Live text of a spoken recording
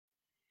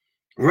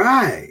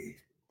Right.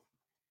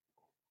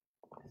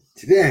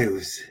 Today I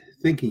was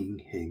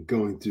thinking and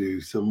going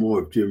through some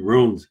more of Jim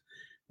Rohn's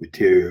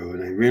material,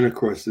 and I ran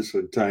across this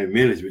on time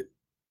management,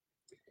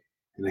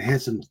 and I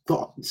had some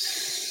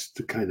thoughts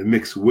to kind of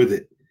mix with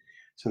it.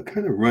 So I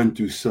kind of run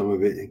through some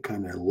of it and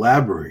kind of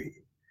elaborate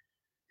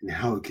on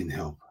how it can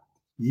help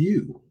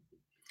you.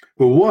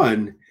 But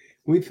one,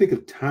 when we think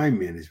of time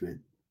management,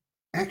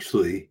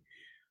 actually,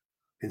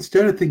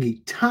 instead of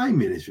thinking time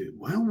management,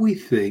 why don't we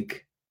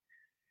think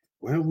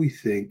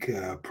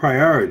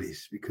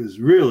priorities? Because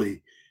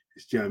really,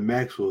 as John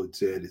Maxwell had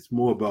said, it's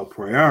more about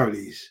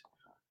priorities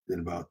than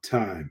about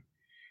time.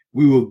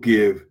 We will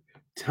give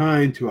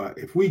time to our,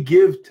 if we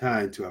give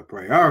time to our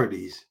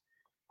priorities,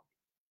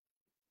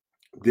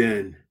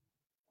 then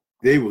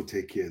they will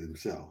take care of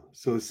themselves.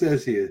 So it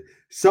says here,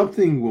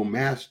 something will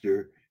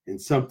master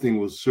and something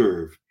will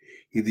serve.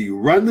 Either you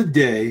run the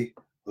day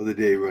or the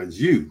day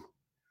runs you,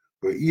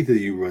 or either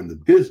you run the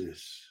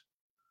business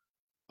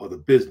or the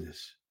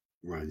business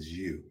runs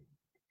you.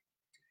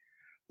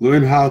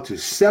 Learn how to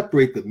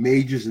separate the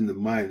majors and the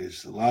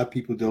minors. A lot of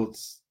people don't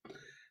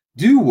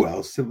do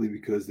well simply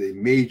because they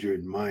major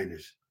in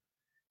minors.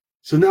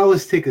 So now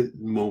let's take a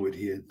moment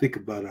here and think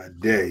about our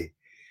day.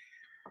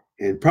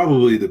 And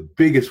probably the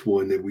biggest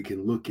one that we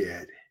can look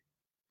at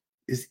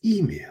is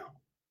email.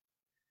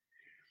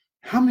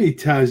 How many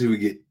times do we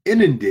get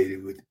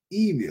inundated with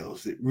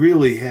emails that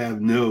really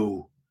have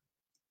no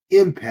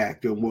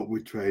impact on what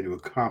we're trying to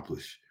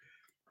accomplish?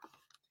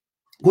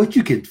 What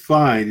you can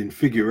find and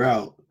figure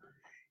out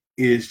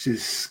is to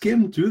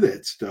skim through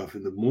that stuff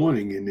in the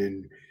morning, and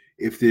then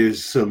if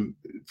there's some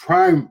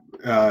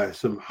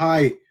some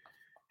high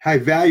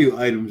value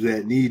items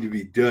that need to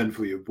be done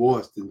for your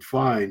boss, then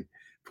fine,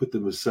 put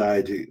them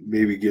aside to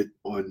maybe get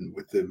on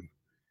with them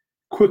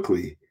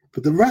quickly.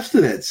 But the rest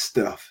of that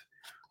stuff,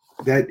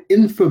 that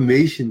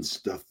information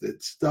stuff,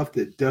 that stuff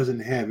that doesn't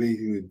have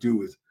anything to do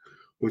with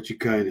what you're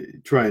kind of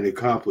trying to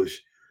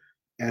accomplish,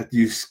 after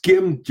you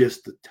skim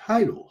just the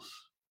titles,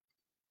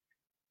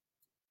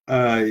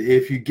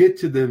 if you get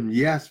to them,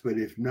 yes, but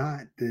if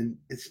not, then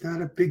it's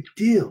not a big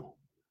deal.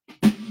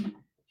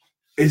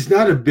 It's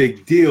not a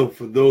big deal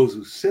for those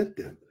who sent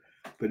them,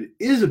 but it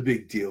is a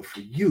big deal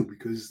for you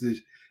because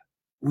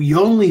we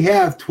only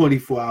have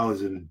 24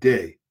 hours in a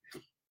day.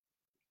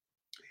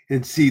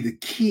 And see, the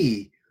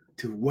key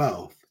to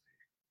wealth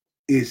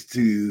is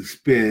to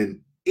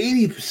spend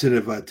 80%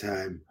 of our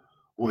time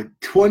on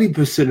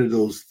 20% of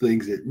those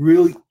things that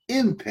really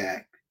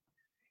impact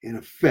and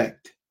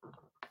affect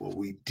what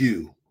we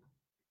do.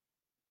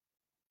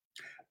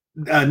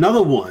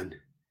 Another one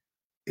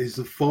is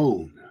the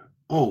phone.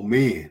 Oh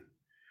man,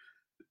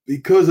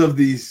 because of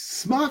these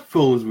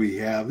smartphones we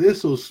have, they're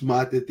so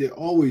smart that they're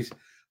always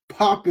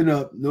popping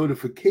up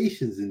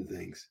notifications and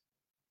things.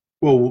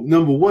 Well,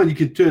 number one, you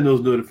can turn those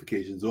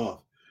notifications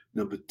off.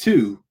 Number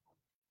two,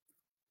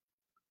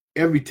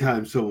 every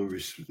time someone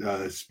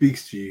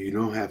speaks to you, you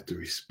don't have to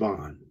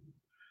respond.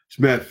 As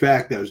a matter of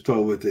fact, I was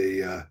talking with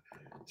a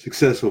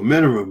successful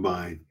mentor of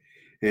mine,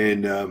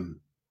 and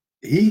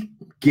he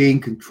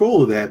gained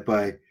control of that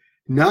by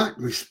not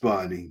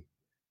responding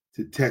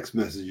to text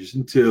messages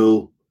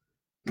until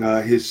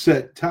his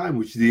set time,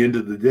 which is the end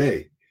of the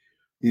day.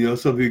 You know,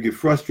 some people get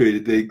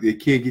frustrated. They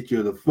can't get you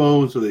on the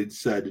phone, so they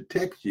decide to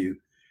text you.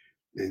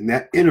 And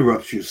that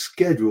interrupts your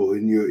schedule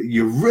and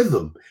your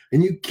rhythm.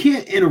 And you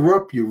can't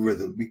interrupt your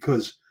rhythm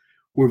because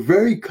we're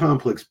very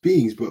complex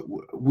beings, but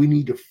we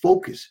need to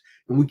focus.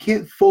 And we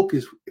can't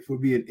focus if we're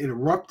being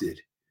interrupted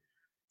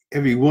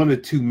every 1 or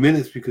 2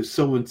 minutes because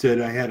someone said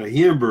I had a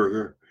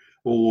hamburger,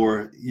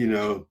 or,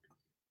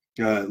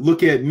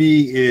 look at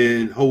me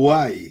in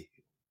Hawaii.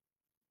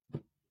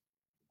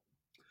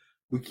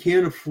 We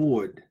can't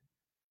afford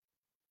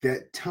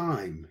that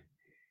time.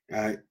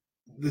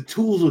 The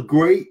tools are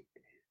great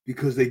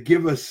because they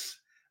give us,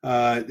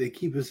 they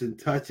keep us in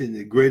touch and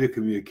in greater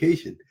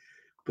communication.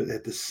 But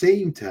at the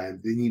same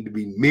time, they need to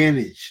be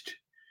managed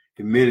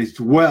and managed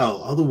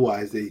well.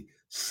 Otherwise, they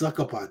suck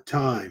up our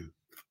time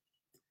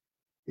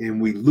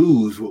and we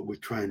lose what we're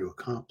trying to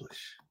accomplish.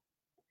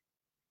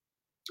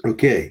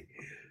 Okay.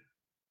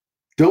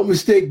 Don't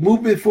mistake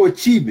movement for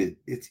achievement.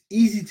 It's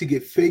easy to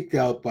get faked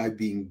out by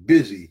being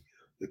busy.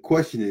 The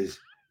question is,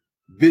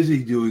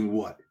 busy doing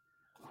what?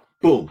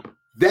 Boom.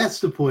 That's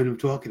the point I'm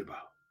talking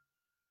about.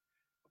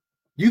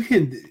 You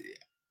can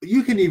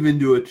even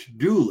do a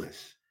to-do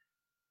list,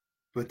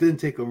 but then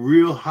take a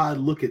real hard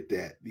look at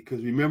that,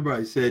 because remember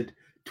I said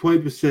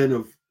 20%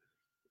 of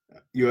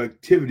your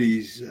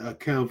activities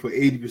account for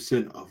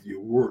 80% of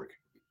your work.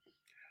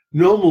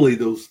 Normally,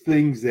 those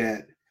things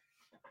that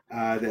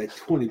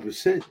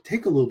 20%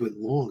 take a little bit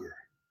longer.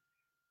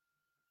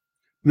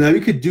 Now, you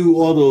could do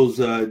all those,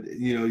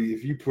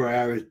 if you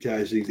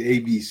prioritize things, A,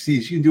 B,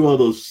 C's, you can do all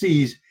those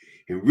C's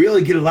and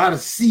really get a lot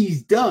of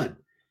C's done.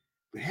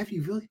 But have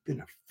you really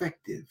been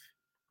effective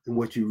in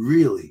what you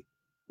really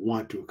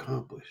want to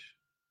accomplish,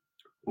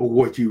 or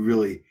what you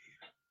really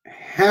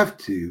have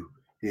to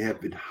and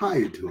have been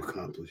hired to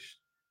accomplish?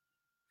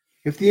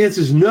 If the answer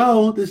is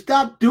no, then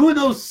stop doing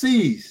those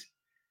C's.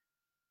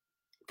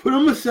 put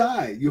them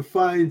aside. You'll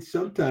find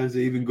sometimes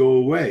they even go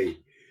away.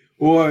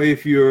 Or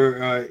if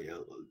you're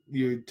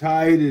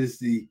tired as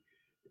the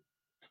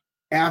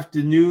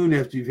afternoon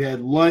after you've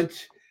had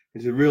lunch,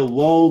 it's a real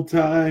lull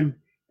time,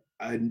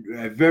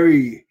 a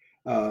very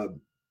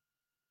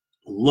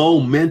low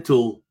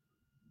mental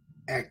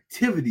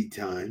activity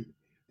time,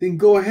 then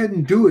go ahead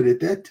and do it at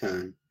that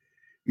time,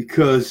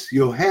 because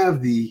you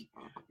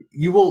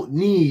won't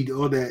need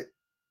all that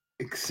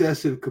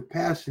excessive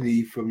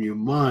capacity from your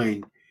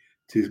mind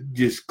to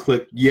just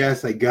click,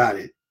 yes, I got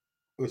it,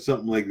 or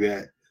something like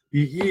that.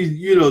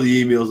 You know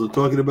the emails I'm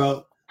talking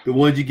about, the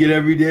ones you get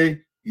every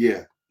day?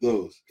 Yeah,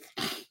 those.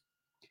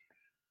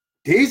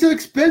 Days are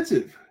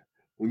expensive.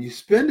 When you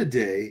spend a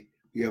day,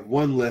 you have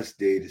one less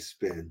day to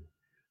spend.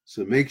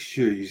 So make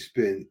sure you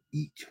spend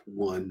each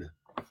one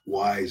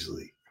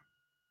wisely.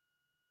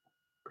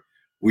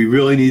 We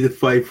really need to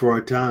fight for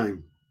our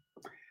time.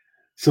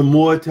 Some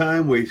more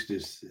time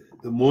wasters,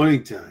 the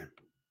morning time.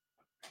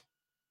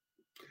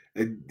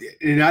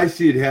 And I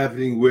see it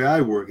happening where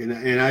I work, and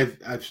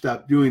I've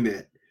stopped doing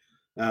that.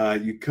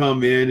 You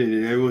come in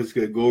and everyone's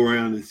going to go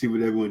around and see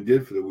what everyone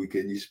did for the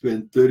weekend. You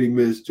spend 30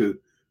 minutes to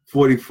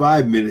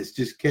 45 minutes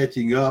just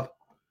catching up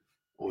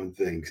on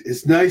things.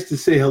 It's nice to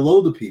say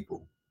hello to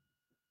people,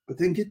 but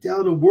then get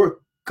down to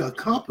work,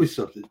 accomplish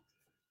something.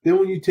 Then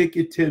when you take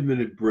your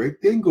 10-minute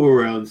break, then go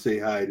around and say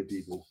hi to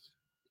people.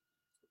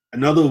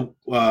 Another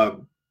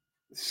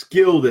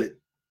skill that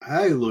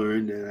I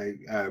learned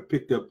and I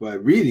picked up by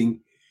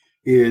reading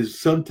is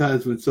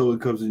sometimes when someone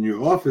comes in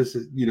your office,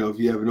 if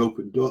you have an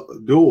open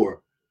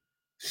door,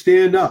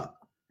 stand up.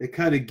 It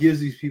kind of gives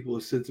these people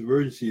a sense of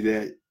urgency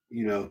that,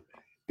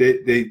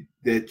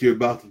 that you're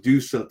about to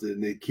do something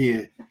and they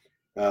can't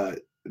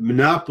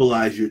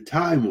monopolize your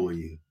time on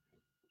you.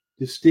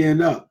 Just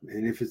stand up.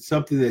 And if it's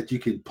something that you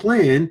can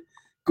plan,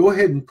 go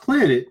ahead and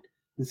plan it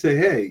and say,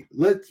 hey,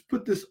 let's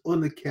put this on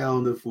the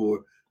calendar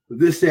for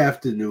this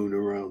afternoon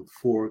around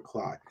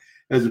 4:00,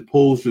 as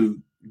opposed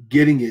to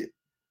getting it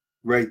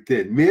right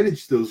then.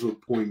 Manage those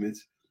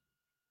appointments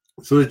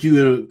so that you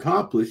can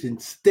accomplish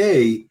and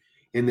stay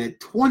in that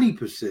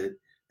 20%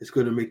 that's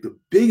going to make the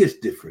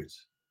biggest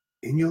difference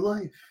in your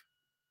life.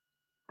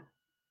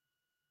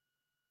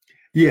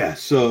 Yeah,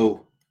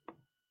 so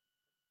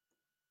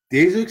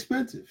days are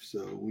expensive.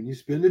 So when you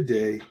spend a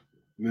day,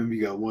 remember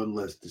you got one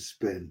less to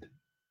spend.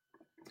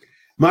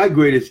 My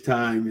greatest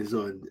time is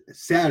on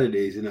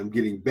Saturdays, and I'm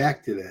getting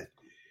back to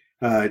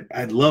that.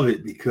 I love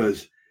it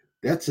because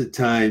that's a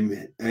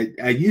time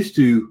I used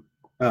to,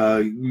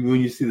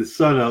 when you see the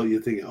sun out,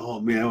 you're thinking, oh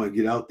man, I want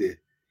to get out there.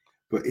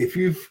 But if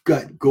you've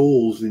got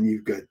goals and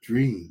you've got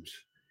dreams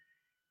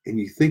and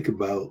you think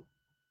about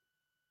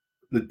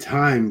the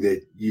time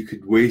that you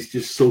could waste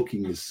just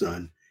soaking the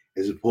sun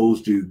as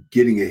opposed to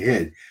getting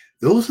ahead,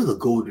 those are the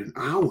golden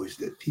hours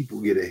that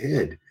people get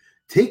ahead.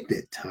 Take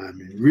that time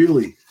and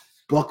really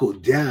buckle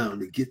down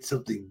to get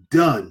something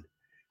done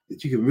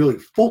that you can really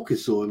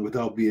focus on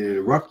without being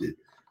interrupted.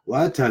 A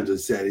lot of times on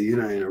Saturday,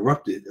 you're not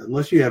interrupted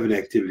unless you have an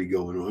activity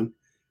going on.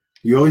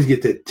 You always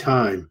get that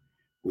time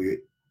where you're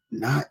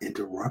not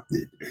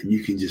interrupted and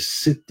you can just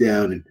sit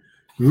down and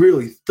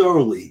really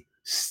thoroughly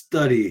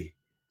study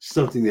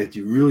something that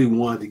you really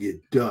want to get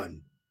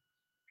done.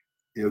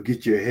 It'll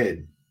get you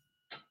ahead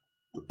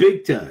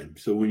big time.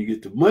 So when you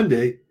get to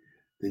Monday,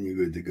 then you're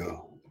good to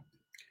go.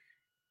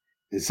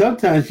 And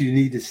sometimes you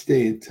need to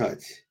stay in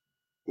touch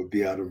or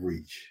be out of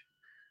reach.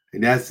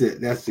 And that's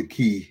it. That's the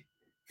key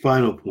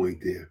final point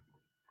there.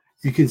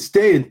 You can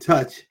stay in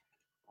touch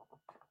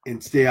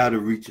and stay out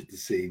of reach at the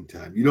same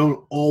time. You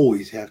don't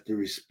always have to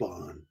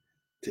respond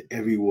to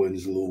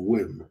everyone's little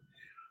whim.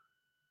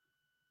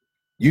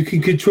 You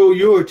can control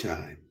your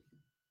time.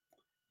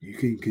 You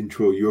can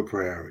control your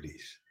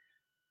priorities.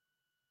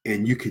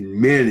 And you can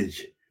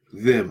manage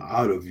them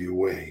out of your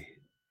way.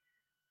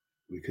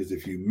 Because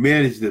if you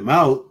manage them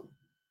out,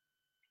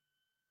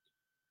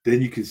 then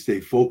you can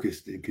stay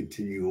focused and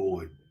continue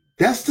on.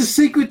 That's the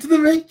secret to the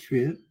race,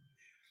 man.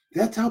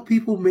 That's how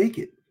people make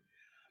it.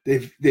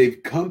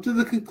 They've come to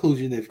the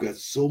conclusion they've got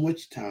so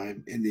much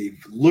time and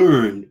they've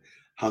learned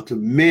how to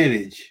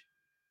manage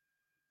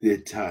their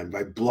time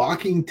by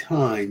blocking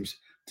times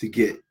to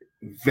get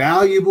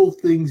valuable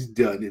things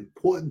done,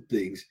 important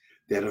things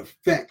that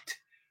affect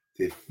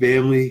their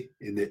family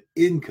and their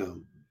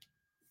income,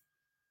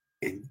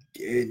 and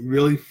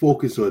really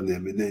focus on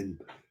them, and then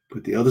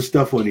put the other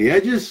stuff on the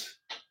edges,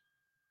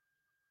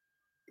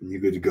 and you're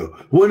good to go.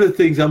 One of the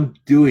things I'm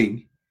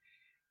doing,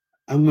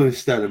 I'm going to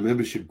start a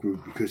membership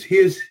group, because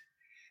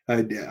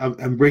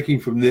I'm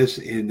breaking from this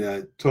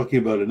and talking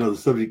about another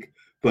subject,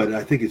 but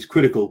I think it's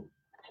critical.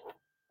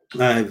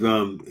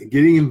 I'm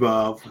getting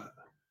involved.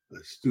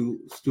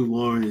 Stu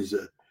Lauren is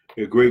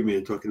a great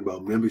man talking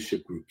about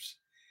membership groups.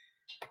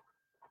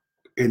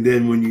 And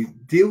then when you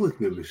deal with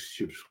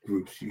membership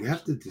groups, you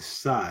have to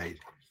decide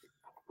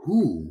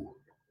who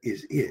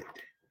is it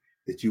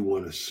that you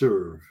want to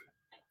serve.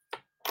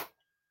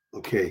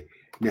 Okay,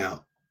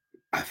 now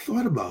I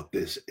thought about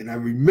this and I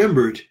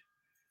remembered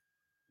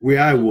where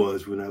I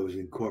was when I was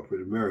in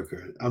corporate America.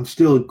 I'm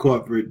still in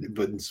corporate,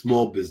 but in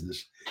small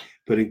business,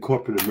 but in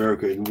corporate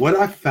America. And what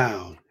I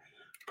found,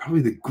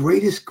 probably the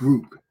greatest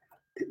group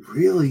that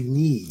really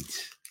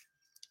needs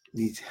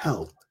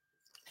help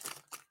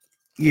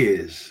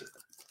is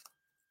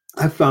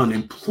I found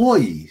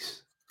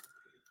employees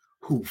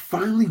who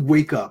finally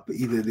wake up.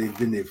 Either they've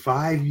been there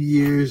 5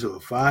 years or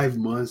 5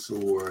 months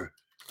or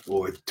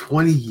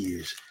 20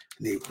 years.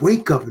 And they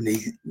wake up and they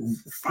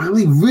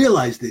finally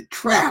realize they're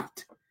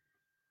trapped.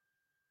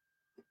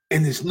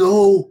 And there's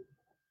no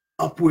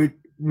upward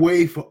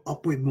way for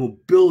upward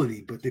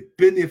mobility, but they've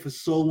been there for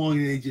so long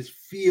and they just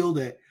feel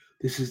that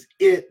this is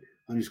it.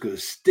 I'm just going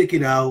to stick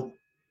it out.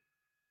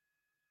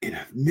 And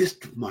I've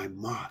missed my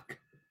mark.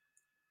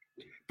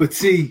 But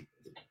see,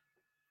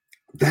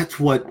 that's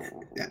what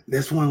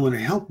I want to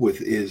help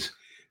with, is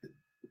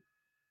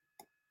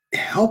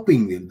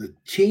helping them to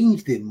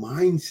change their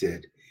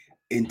mindset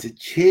and to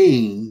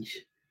change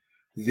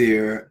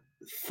their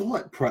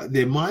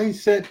their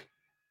mindset,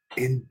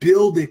 and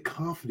build their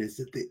confidence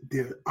that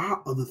there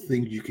are other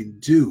things you can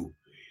do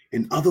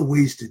and other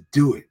ways to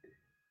do it.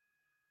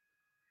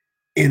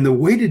 And the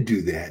way to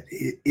do that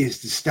is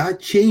to start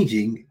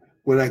changing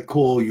what I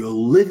call your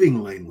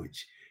living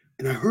language.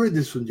 And I heard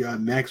this from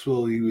John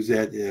Maxwell. He was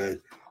at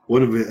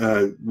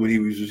when he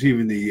was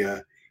receiving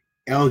the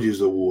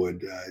Algiers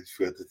Award. I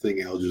forgot the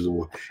thing, Algiers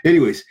Award.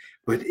 Anyways,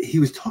 but he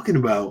was talking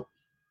about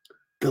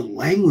the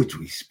language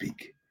we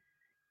speak.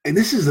 And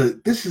this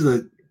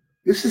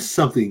is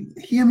something,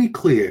 hear me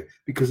clear,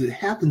 because it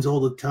happens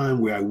all the time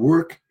where I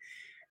work,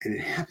 and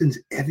it happens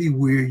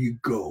everywhere you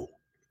go.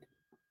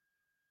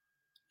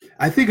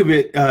 I think of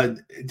it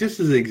just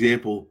as an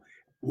example.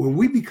 When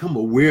we become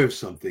aware of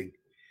something,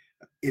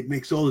 it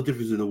makes all the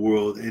difference in the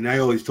world. And I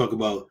always talk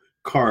about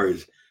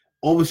cars.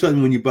 All of a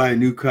sudden, when you buy a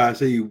new car,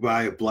 say you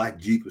buy a black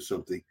Jeep or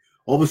something,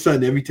 all of a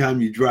sudden, every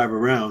time you drive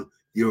around,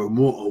 you're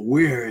more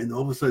aware. And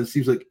all of a sudden, it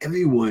seems like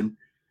everyone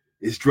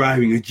is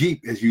driving a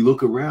Jeep as you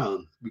look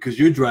around, because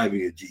you're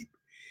driving a Jeep.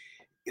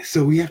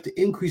 So we have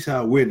to increase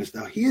our awareness.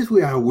 Now, here's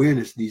where our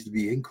awareness needs to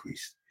be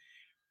increased.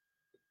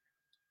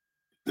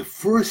 The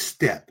first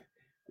step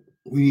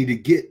we need to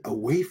get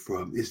away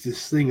from is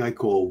this thing I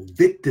call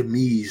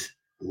victimese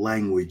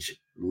language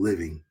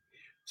living.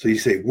 So you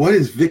say, what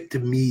is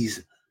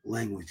victimese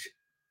language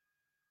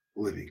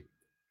living?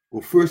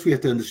 Well, first we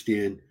have to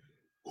understand,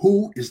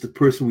 who is the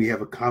person we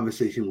have a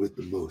conversation with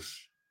the most?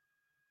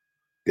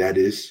 That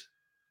is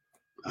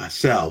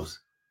ourselves,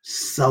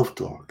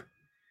 self-talk.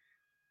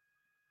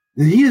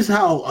 And here's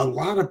how a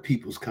lot of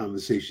people's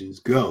conversations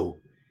go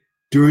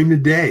during the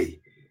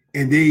day,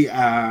 and they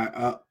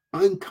are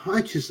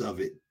unconscious of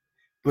it,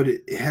 but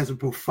it has a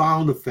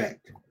profound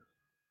effect.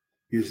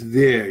 You're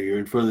there, you're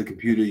in front of the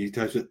computer, you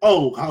touch it.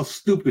 Oh, how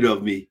stupid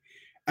of me.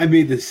 I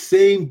made the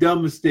same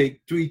dumb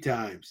mistake 3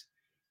 times.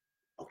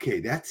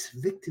 Okay, that's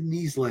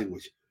victimese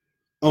language.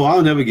 Oh,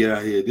 I'll never get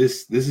out of here.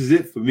 This is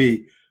it for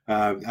me.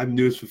 I've been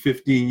doing this for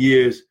 15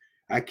 years.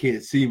 I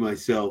can't see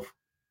myself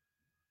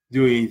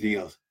doing anything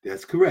else.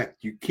 That's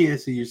correct. You can't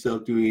see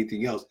yourself doing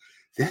anything else.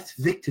 That's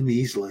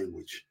victimese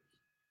language.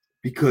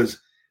 Because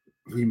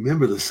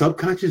remember, the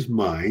subconscious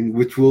mind,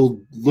 which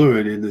we'll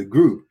learn in the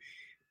group,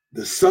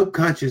 the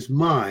subconscious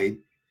mind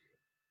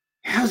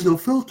has no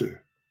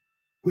filter,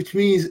 which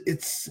means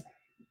it's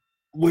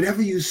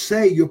whatever you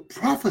say, you're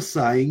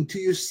prophesying to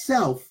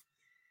yourself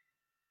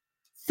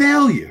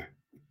failure.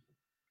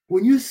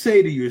 When you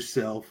say to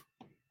yourself,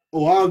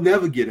 oh, I'll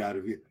never get out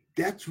of here,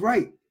 that's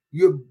right.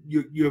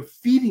 You're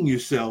feeding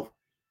yourself,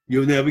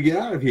 you'll never get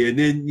out of here. And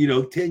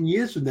then, 10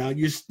 years from now,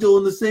 you're still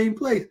in the same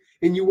place.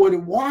 And you wonder,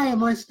 why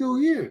am I still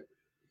here?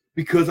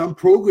 Because I'm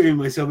programming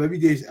myself every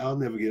day, I'll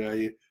never get out of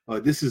here.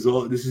 This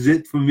is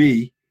it for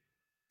me,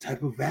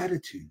 type of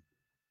attitude.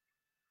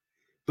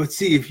 But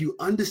see, if you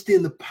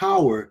understand the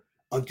power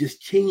of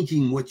just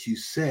changing what you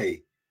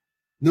say,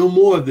 no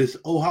more of this,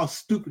 oh, how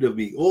stupid of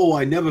me. Oh,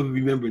 I never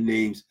remember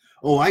names.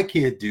 Oh, I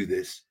can't do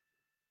this.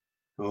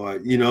 Oh,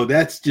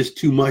 that's just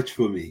too much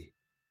for me.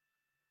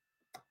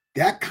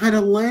 That kind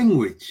of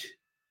language,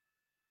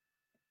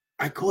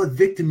 I call it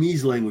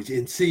victimese language.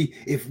 And see,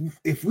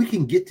 if we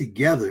can get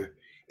together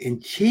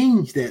and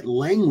change that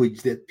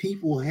language that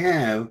people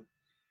have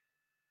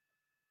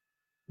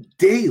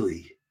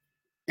daily,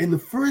 and the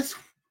first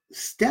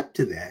step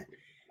to that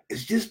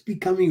is just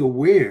becoming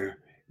aware.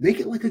 Make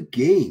it like a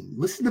game.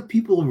 Listen to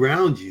people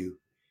around you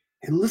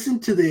and listen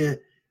to their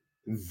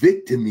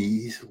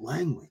victimese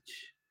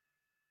language,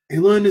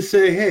 and learn to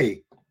say,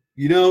 hey,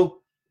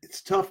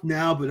 it's tough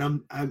now, but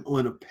I'm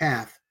on a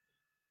path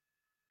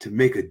to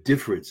make a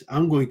difference.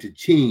 I'm going to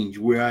change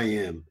where I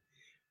am.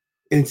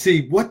 And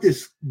see, what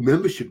this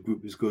membership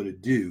group is going to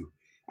do,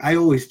 I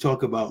always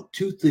talk about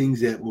 2 things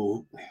that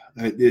will,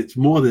 it's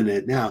more than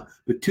that now,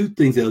 but 2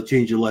 things that will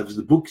change your life is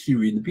the books you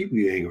read and the people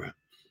you hang around.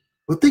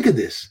 But think of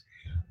this.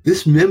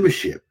 This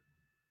membership,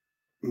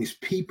 these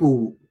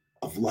people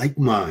of like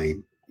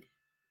mind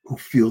who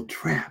feel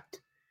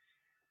trapped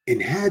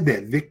and had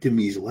that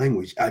victimese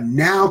language, are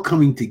now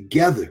coming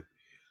together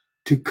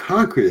to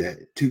conquer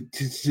that,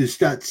 to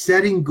start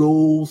setting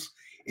goals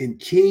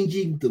and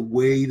changing the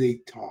way they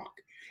talk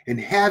and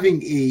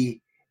having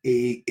a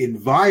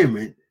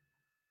environment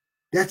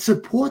that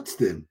supports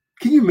them.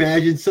 Can you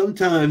imagine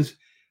sometimes,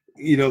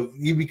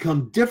 you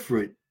become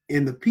different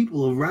and the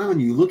people around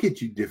you look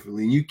at you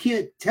differently and you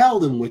can't tell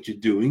them what you're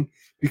doing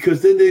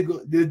because then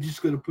they're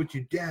just going to put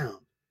you down.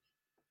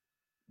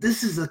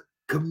 This is a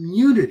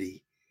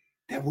community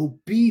that will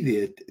be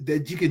there,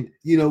 that you can,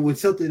 when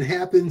something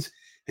happens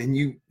and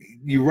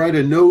you write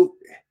a note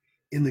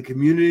in the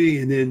community,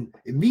 and then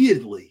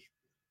immediately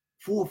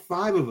 4 or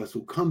 5 of us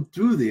will come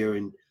through there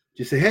and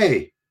just say,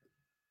 hey,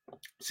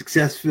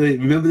 success failure.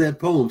 Remember that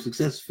poem,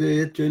 success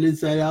failure, turn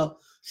inside out,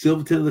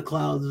 silver to the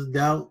clouds is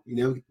doubt.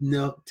 You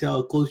never tell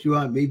how close you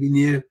are, maybe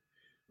near,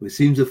 when it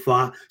seems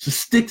afar. So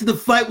stick to the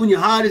fight when your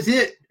heart is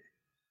hit.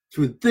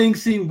 So when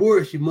things seem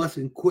worse, you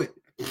mustn't quit.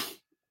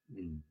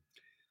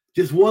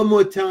 Just one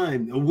more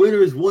time. A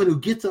winner is one who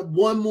gets up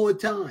one more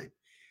time.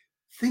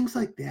 Things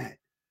like that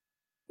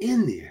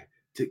in there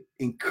to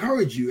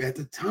encourage you at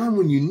the time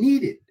when you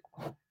need it.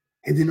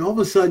 And then all of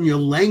a sudden your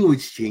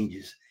language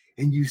changes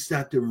and you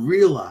start to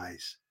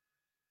realize,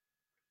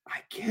 I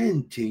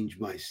can change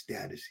my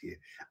status here.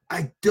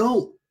 I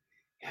don't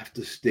have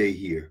to stay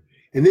here.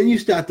 And then you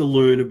start to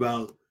learn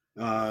about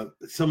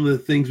some of the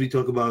things we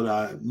talk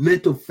about,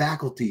 mental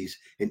faculties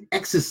and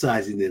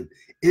exercising them,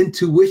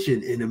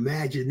 intuition and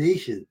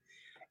imagination,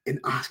 and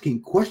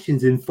asking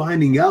questions and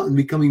finding out and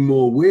becoming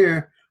more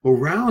aware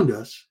around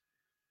us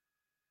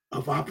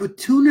of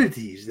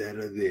opportunities that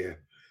are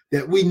there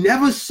that we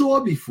never saw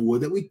before,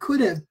 that we could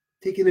have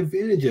taken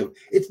advantage of.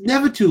 It's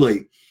never too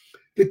late.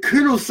 The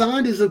Colonel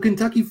Sanders of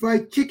Kentucky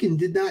Fried Chicken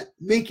did not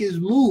make his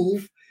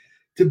move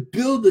to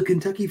build the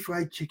Kentucky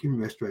Fried Chicken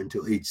restaurant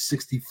until age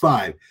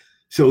 65.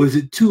 So is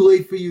it too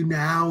late for you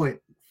now at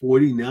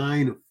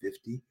 49 or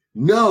 50?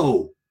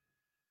 No.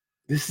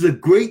 This is a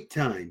great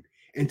time.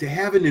 And to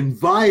have an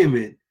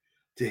environment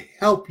to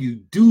help you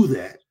do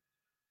that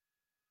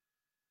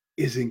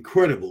is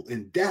incredible.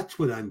 And that's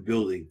what I'm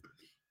building.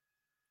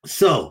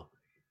 So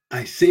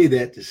I say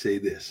that to say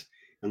this.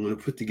 I'm going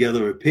to put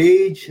together a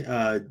page.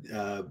 I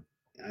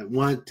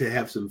want to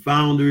have some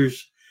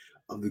founders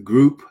of the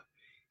group,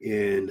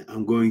 and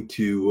I'm going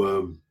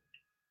to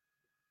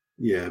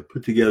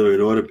put together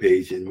an order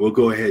page, and we'll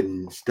go ahead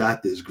and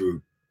start this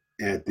group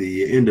at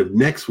the end of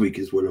next week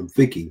is what I'm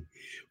thinking,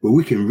 where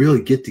we can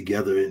really get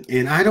together.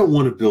 And I don't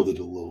want to build it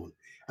alone.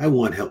 I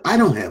want help. I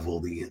don't have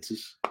all the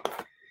answers,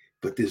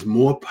 but there's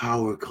more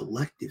power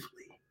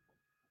collectively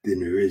than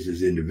there is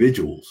as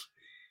individuals.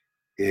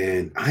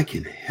 And I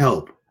can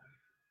help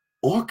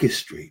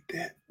orchestrate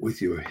that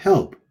with your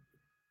help.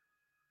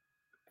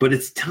 But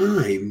it's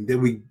time that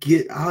we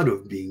get out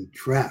of being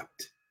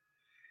trapped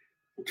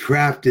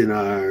in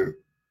our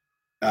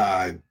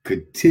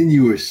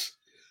continuous,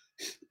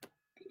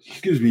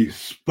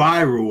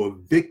 spiral of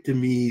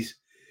victimese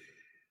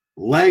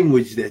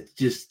language that's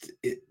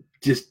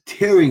just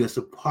tearing us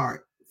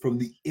apart from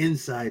the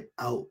inside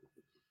out.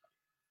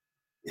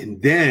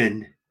 And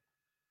then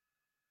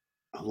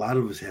a lot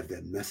of us have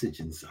that message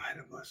inside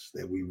of us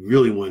that we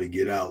really want to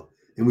get out,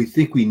 and we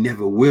think we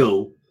never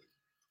will,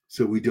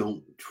 so we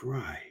don't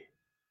try.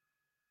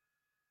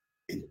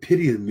 And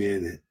pity the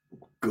man that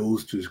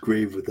goes to his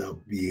grave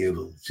without being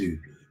able to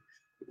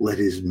let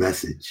his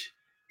message,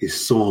 his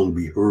song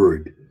be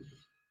heard.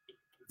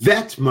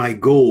 That's my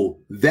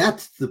goal.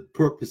 That's the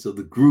purpose of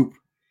the group,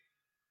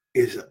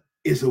 is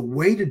a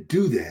way to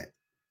do that,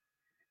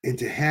 and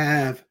to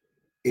have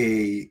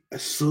a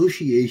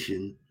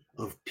association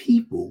of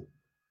people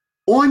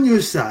on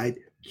your side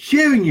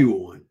cheering you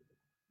on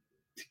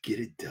to get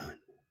it done.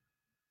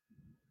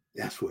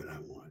 That's what I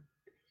want.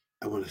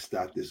 I want to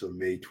start this on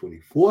May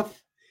 24th.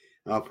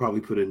 I'll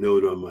probably put a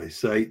note on my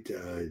site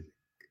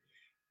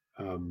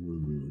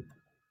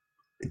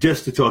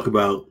just to talk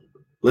about,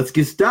 let's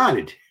get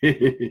started.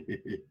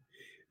 It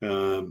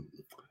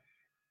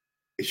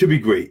should be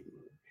great.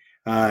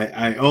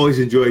 I always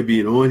enjoy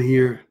being on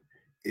here.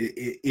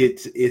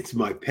 It's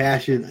my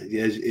passion.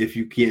 As if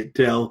you can't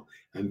tell,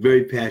 I'm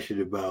very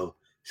passionate about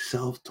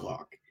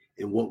self-talk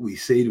and what we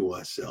say to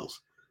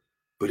ourselves.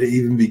 But it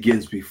even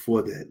begins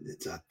before that.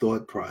 It's our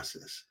thought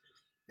process.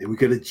 And we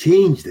got to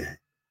change that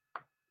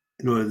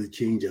in order to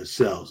change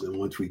ourselves. And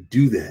once we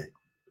do that,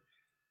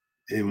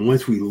 and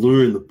once we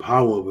learn the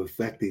power of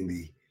affecting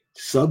the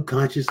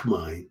subconscious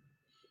mind,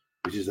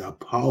 which is our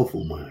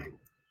powerful mind,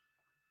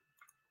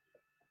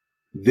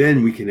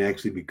 then we can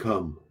actually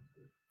become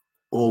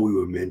all we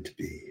were meant to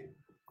be.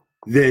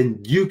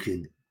 Then you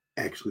can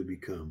actually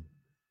become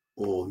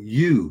all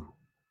you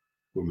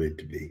were meant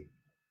to be.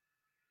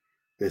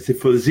 That's it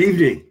for this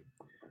evening,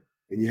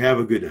 and you have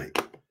a good night.